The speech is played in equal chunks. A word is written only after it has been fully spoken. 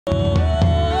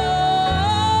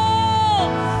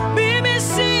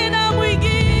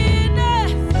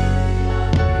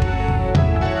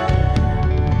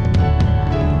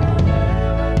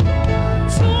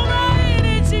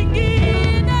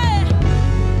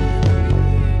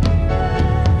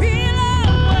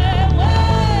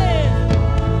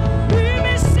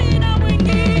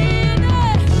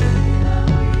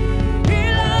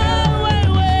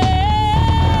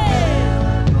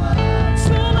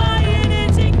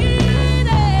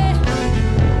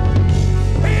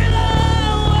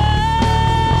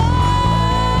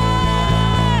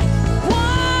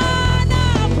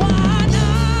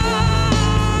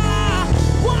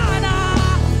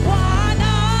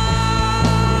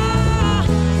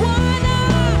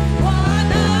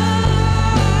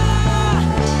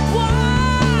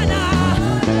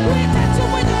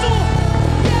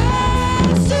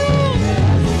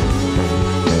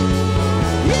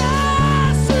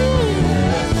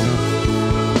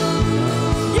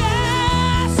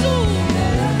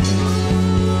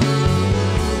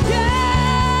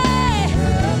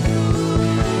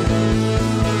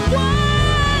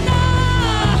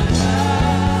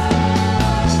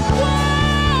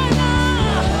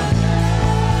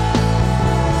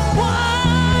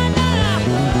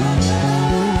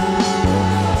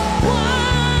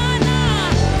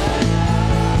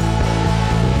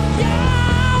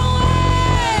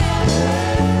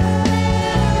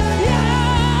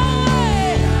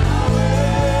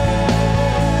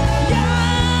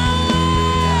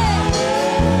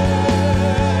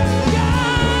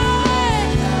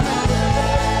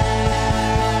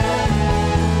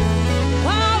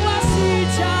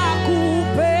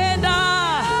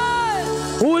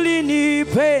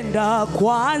ulinipenda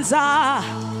kwanza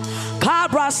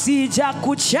kabla sija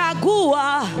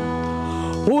kuchagua.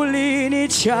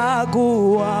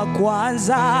 Ulinichagua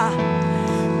kwanza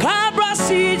kabla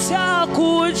sija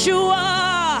kujua.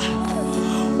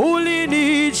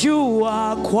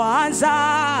 Ulinijua kwanza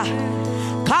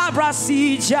kabla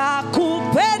sija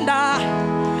kupenda.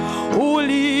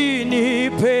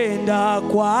 Ulinipenda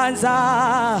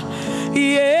kwanza.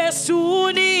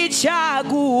 Yesu ni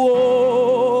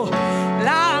chaguo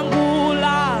langu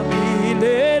la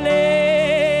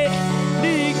milele.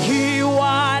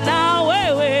 Nikiwa na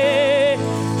wewe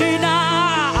nina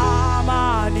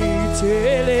amani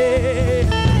tele.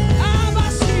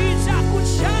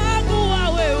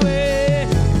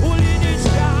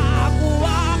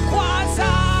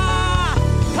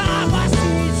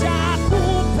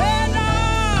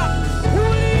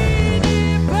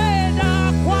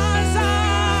 Kwanza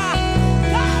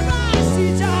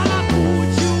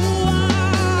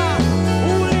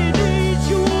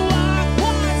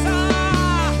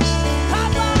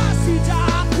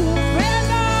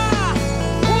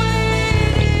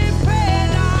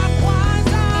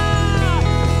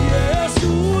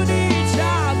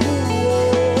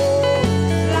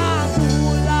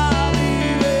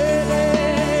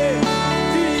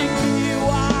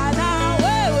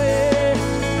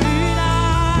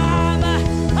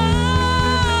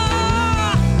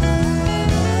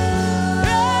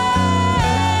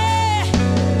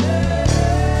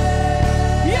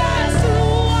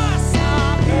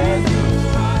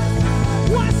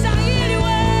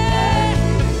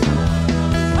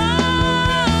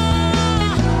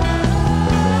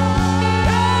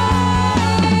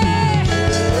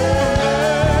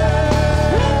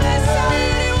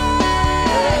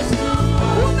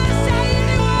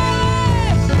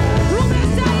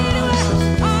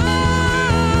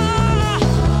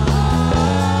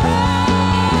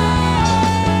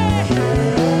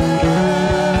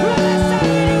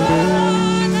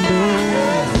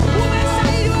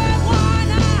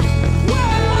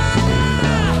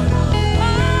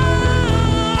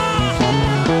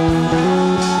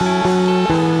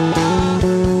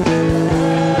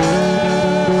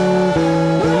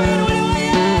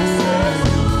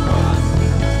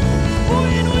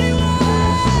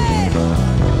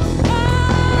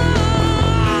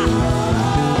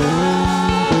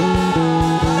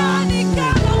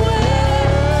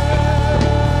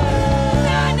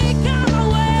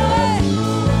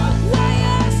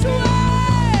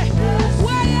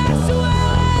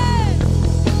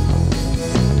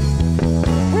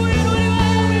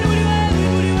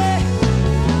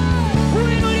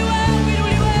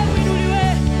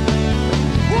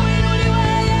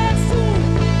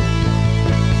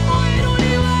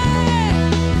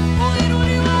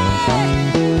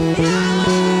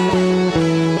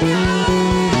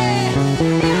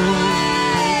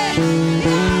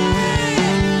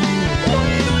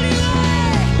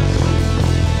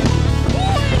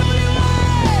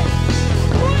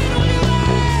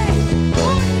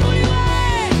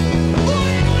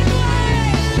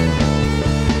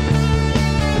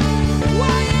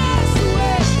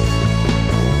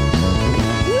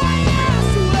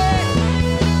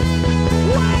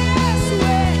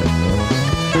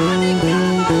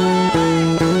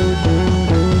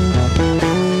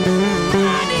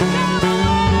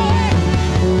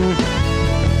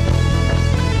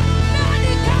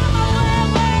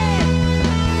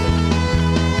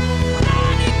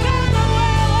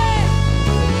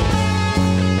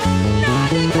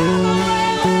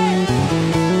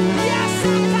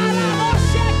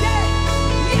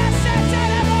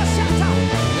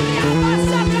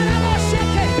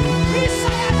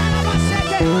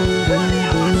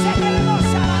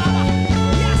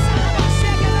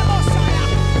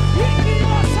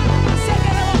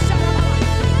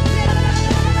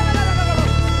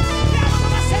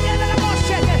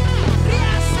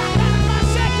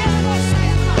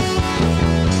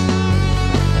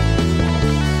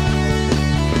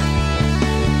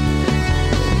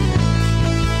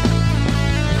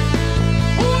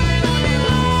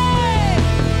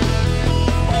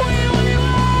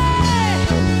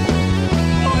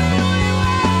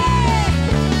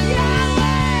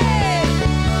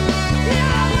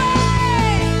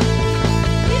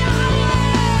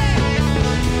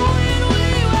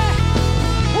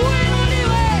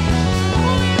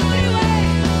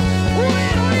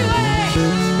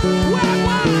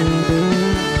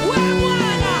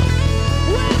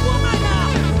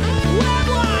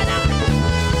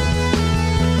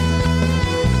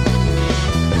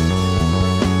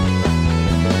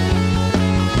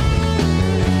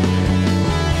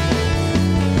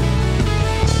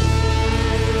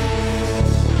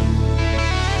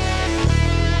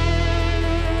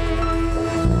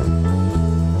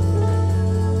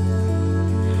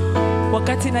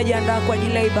wakati najiandaa kwa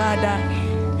ajili ya ibada,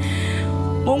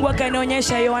 Mungu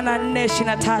akanionyesha Yohana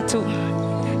 4:23.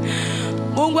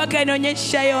 Mungu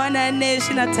akanionyesha Yohana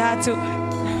 4:23.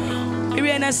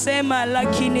 Biblia inasema,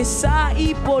 lakini saa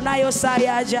ipo nayo saa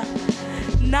yaja,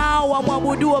 nao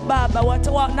wamwabuduo Baba,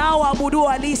 nao waabuduo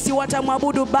halisi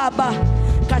watamwabudu Baba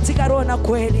katika roho na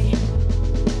kweli.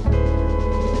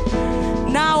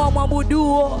 Nao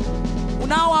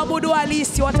waabuduo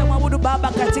halisi watamwabudu Baba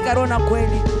katika roho na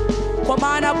kweli. Kwa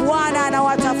maana Bwana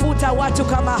anawatafuta watu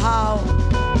kama hao.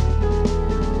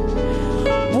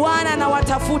 Bwana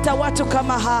anawatafuta watu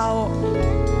kama hao.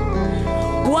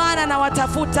 Bwana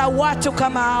anawatafuta watu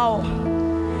kama hao.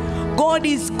 God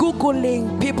is googling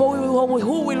people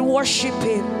who will worship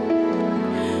him.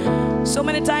 So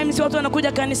many times watu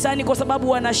wanakuja kanisani kwa sababu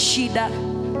wana shida.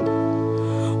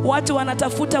 Watu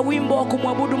wanatafuta wimbo wa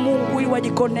kumwabudu Mungu ili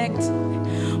wajiconnect.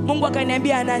 Mungu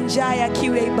akaniambia ana njaa ya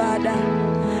kiu ya ibada.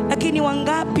 Lakini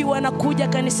wangapi wanakuja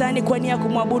kanisani kwa nia ya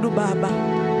kumwabudu Baba?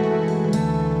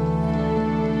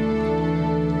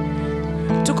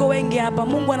 Tuko wengi hapa.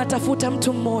 Mungu anatafuta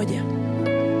mtu mmoja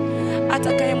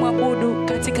atakayemwabudu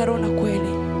katika roho na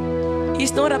kweli.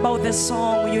 It's not about the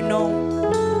song, you know.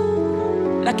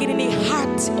 Lakini ni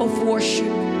heart of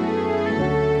worship.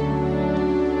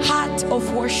 Heart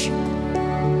of worship.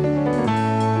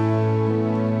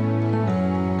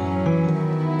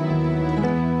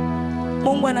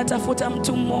 Mungu anatafuta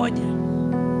mtu mmoja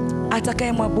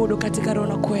atakayemwabudu katika roho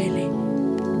na kweli.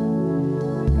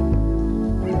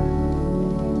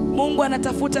 Mungu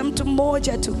anatafuta mtu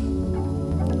mmoja tu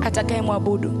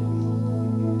atakayemwabudu.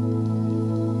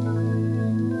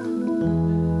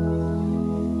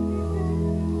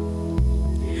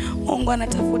 Mungu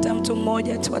anatafuta mtu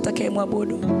mmoja tu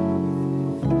atakayemwabudu.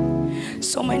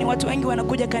 So many watu wengi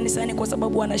wanakuja kanisani kwa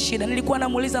sababu wana shida. Nilikuwa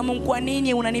namuuliza Mungu, kwa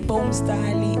nini unanipa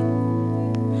mstari?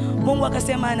 Mungu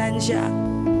akasema ana njaa.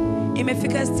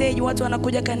 Imefika stage watu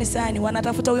wanakuja kanisani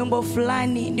wanatafuta wimbo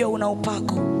fulani ndio una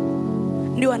upako,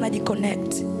 ndio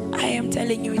wanajiconnect. I am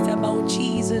telling you, it's about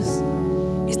Jesus.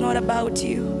 It's not about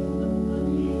you.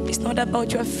 It's not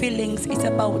about your feelings. It's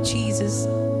about Jesus.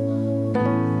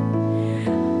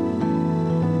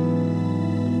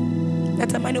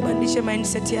 Natamani ubadilishe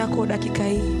mindset yako dakika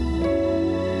hii.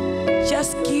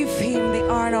 Just give him the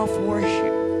honor of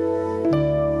worship.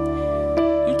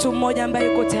 Mtu mmoja ambaye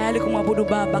yuko tayari kumwabudu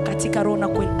Baba katika roho na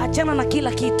kweli. Achana na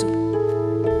kila kitu.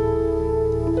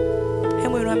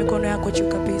 Hebu inua mikono yako juu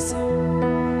kabisa.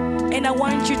 And I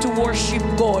want you to worship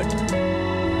God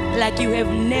like you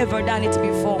have never done it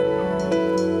before.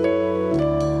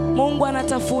 Mungu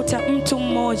anatafuta mtu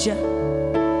mmoja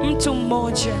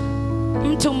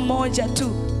tu